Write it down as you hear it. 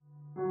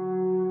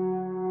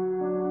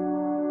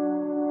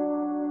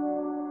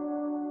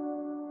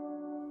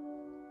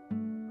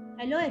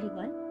Hello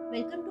everyone,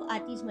 welcome to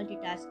Aarti's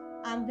Multitask.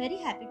 I'm very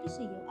happy to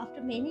see you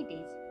after many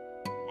days.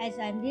 As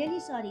I'm really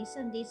sorry,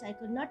 some days I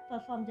could not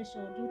perform the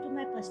show due to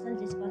my personal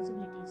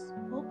responsibilities.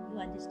 Hope you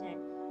understand.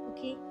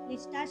 Okay,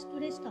 let's start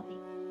today's topic,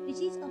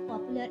 which is a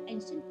popular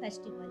ancient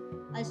festival,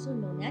 also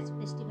known as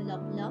Festival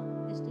of Love,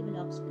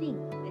 Festival of Spring,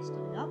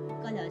 Festival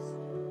of Colors.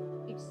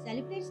 It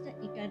celebrates the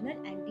eternal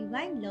and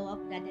divine love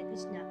of Radha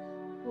Krishna.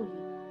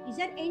 Holi is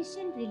an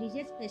ancient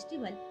religious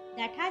festival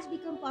that has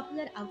become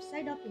popular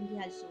outside of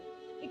India also.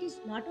 It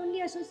is not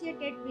only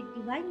associated with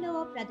divine love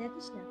of Radha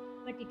Krishna,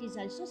 but it is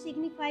also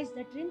signifies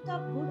the triumph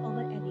of good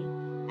over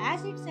evil,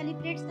 as it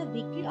celebrates the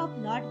victory of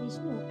Lord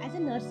Vishnu as a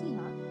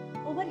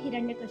Narsiha over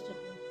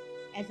Hiranyakashipu.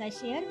 As I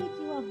share with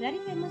you a very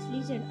famous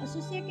legend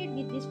associated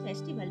with this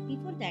festival,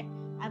 before that,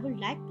 I would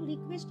like to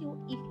request you,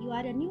 if you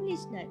are a new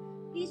listener,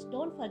 please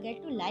don't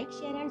forget to like,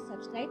 share, and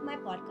subscribe my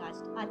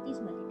podcast, Aarti's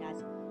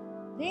Multitask.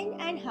 When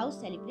and how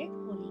celebrate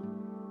Holi?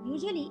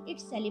 Usually,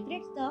 it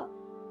celebrates the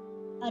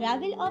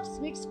arrival of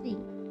sweet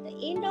spring,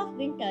 the end of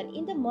winter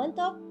in the month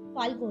of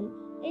Falgun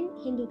in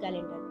Hindu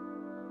calendar,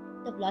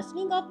 the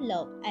blossoming of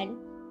love, and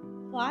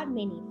for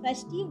many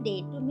festive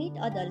day to meet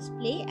others,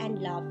 play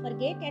and laugh,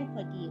 forget and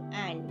forgive,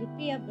 and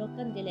repair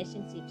broken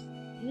relationships.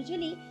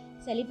 Usually,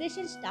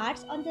 celebration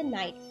starts on the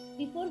night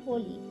before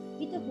Holi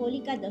with a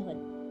Holika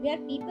Dahan, where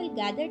people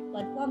gathered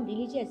perform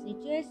religious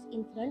rituals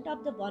in front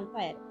of the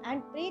bonfire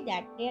and pray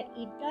that their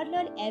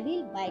eternal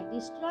evil might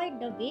destroy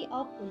the way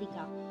of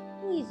Holika.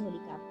 Who is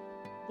Holika?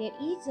 There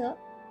is a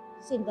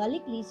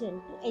symbolic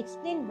reason to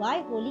explain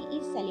why Holi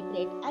is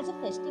celebrated as a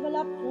festival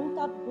of triumph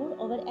of good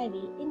over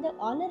evil in the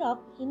honor of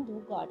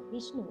Hindu god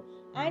Vishnu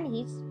and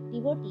his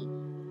devotee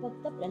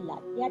Bhakta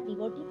Prahlad, their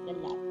devotee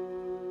Prahlad.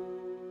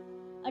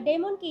 A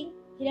demon king,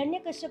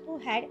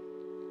 Hiranyakashipu, had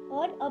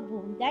heard a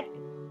boom that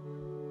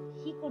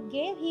he could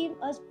give him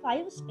a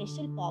five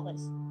special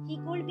powers. He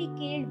could be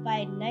killed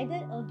by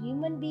neither a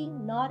human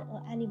being nor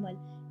an animal,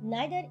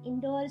 neither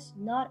indoors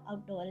nor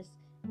outdoors,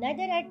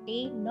 neither at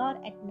day nor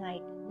at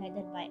night,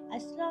 neither by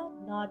astra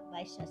nor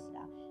by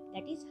shastra,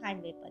 that is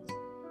hand weapons,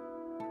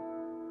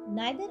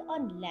 neither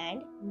on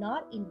land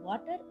nor in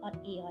water or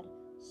air.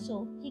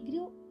 So he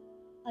grew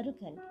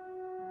arrogant,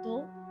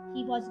 though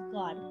he was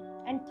God,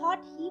 and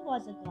thought he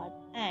was a god,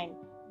 and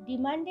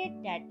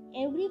demanded that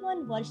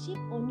everyone worship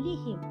only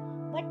him.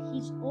 But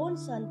his own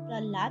son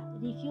Prahlad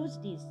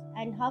refused this,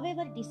 and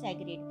however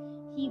disagreed,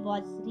 he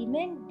was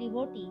remained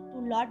devotee to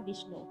Lord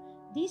Vishnu.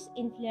 This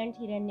influenced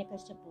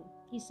Hiranyakashipu.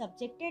 He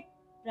subjected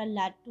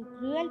Prahlad to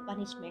cruel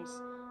punishments,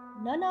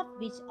 none of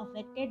which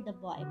affected the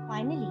boy.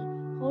 Finally,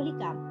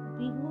 Holika,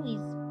 who is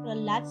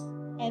Prahlad's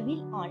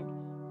evil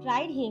aunt,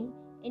 tried him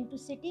into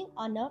sitting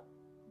on a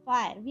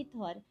fire with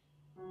her,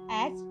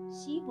 as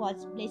she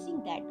was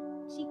blessing that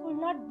she could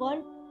not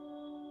burn,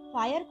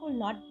 fire could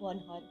not burn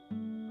her.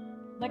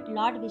 But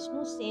Lord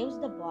Vishnu saves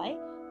the boy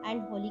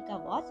and Holika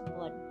was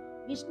burned.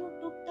 Vishnu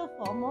took the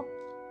form of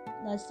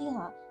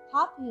Narsiha,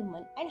 half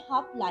human and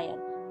half lion,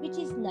 which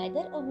is neither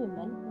a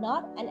human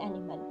nor an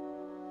animal.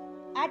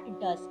 At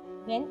dusk,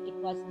 when it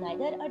was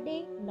neither a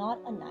day nor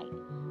a night,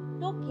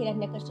 took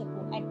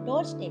Hiranyakashipu at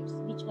doorsteps,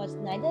 which was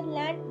neither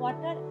land,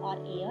 water, or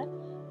air,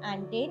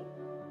 and then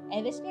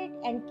arrested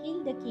and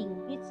killed the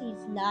king with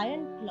his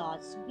lion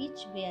claws,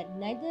 which were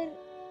neither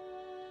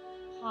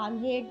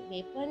handmade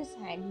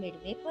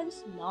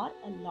weapons, nor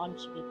a launch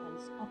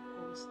weapons. Of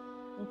course,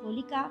 the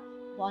Holika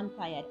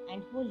bonfire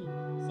and Holi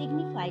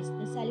signifies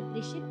the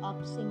celebration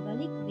of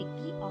symbolic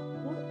victory of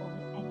good over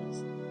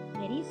evils.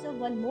 There is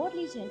one more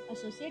legend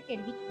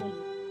associated with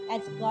Holi,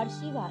 as God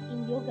Shiva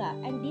in yoga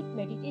and deep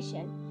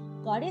meditation,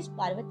 Goddess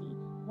Parvati,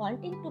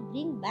 wanting to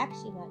bring back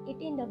Shiva it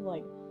in the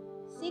world,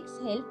 seeks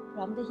help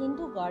from the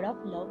Hindu god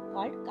of love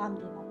called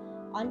Kamdeva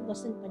on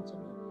Vasant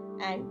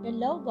Panchami, and the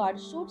love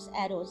god shoots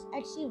arrows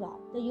at Shiva.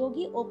 The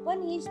yogi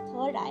opens his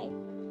third eye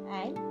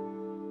and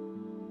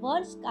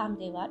burns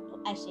Kamdeva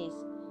to ashes.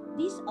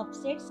 This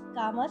upsets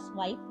Kama's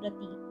wife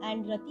Rati,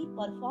 and Rati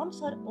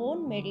performs her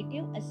own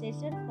meditative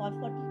ascension for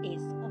 40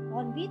 days,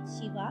 upon which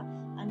Shiva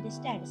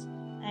understands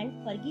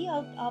and forgives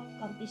out of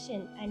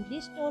compassion and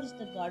restores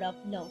the god of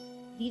love.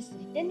 This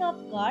return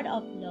of god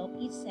of love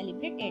is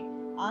celebrated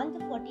on the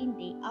 14th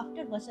day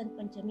after Vasant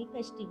Panchami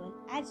festival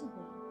as a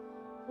Holi.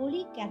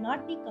 Holi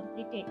cannot be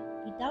completed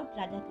without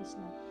Radha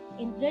Krishna.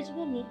 In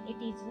Brajbhumi,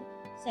 it is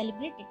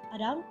celebrated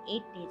around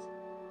 8 days.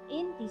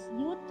 In this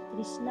youth,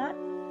 Krishna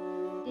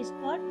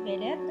discovered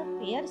whether the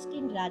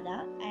fair-skinned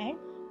Radha and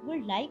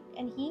would like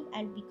him,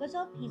 and because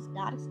of his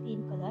dark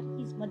skin color,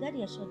 his mother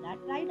Yashoda,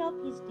 tried of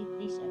his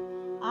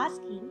depression,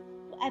 asked him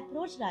to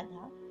approach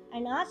Radha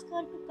and ask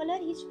her to color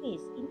his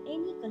face in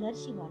any color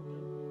she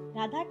wanted.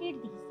 Radha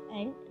did this,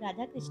 and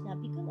Radha Krishna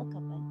became a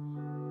couple.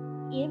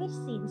 Ever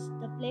since,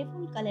 the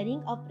playful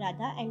coloring of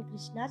Radha and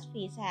Krishna's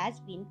face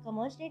has been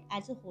commemorated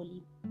as a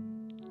Holi.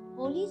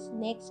 Holi's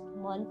next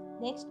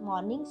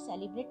morning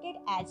celebrated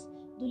as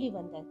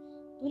Dhulivandan.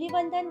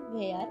 Dhulivandan,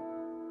 where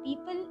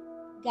people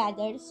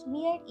gathered,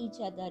 smeared each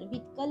other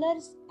with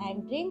colors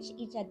and drenched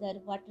each other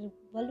water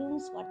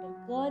balloons, water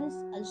guns,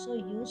 also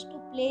used to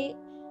play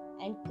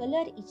and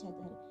color each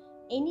other.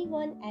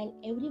 Anyone and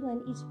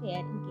everyone is fair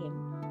in game.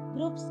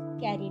 Groups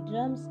carry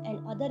drums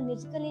and other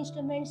musical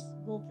instruments,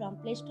 go from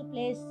place to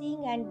place,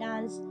 sing and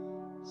dance,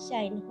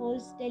 shine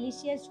holes,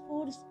 delicious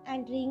foods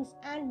and drinks,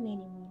 and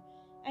many more.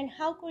 And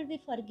how could we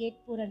forget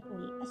Puran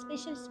Puri, a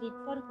special sweet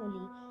for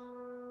Holi,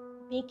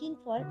 making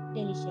for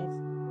delicious.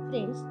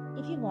 Friends,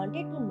 if you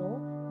wanted to know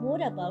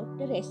more about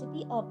the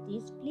recipe of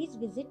this, please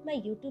visit my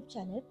YouTube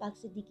channel Pak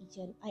Siddhi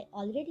Kitchen. I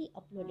already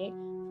uploaded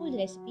full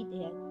recipe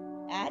there.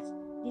 As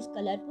this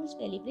colorful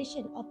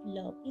celebration of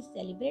love is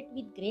celebrated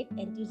with great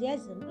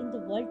enthusiasm in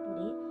the world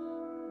today,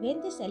 when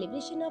the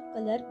celebration of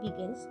color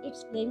begins,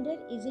 its splendor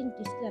is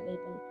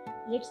indescribable.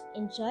 Let's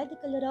enjoy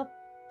the color of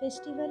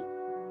festival.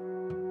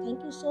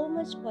 Thank you so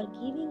much for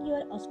giving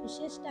your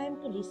auspicious time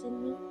to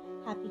listen me.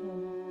 Happy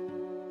Holi.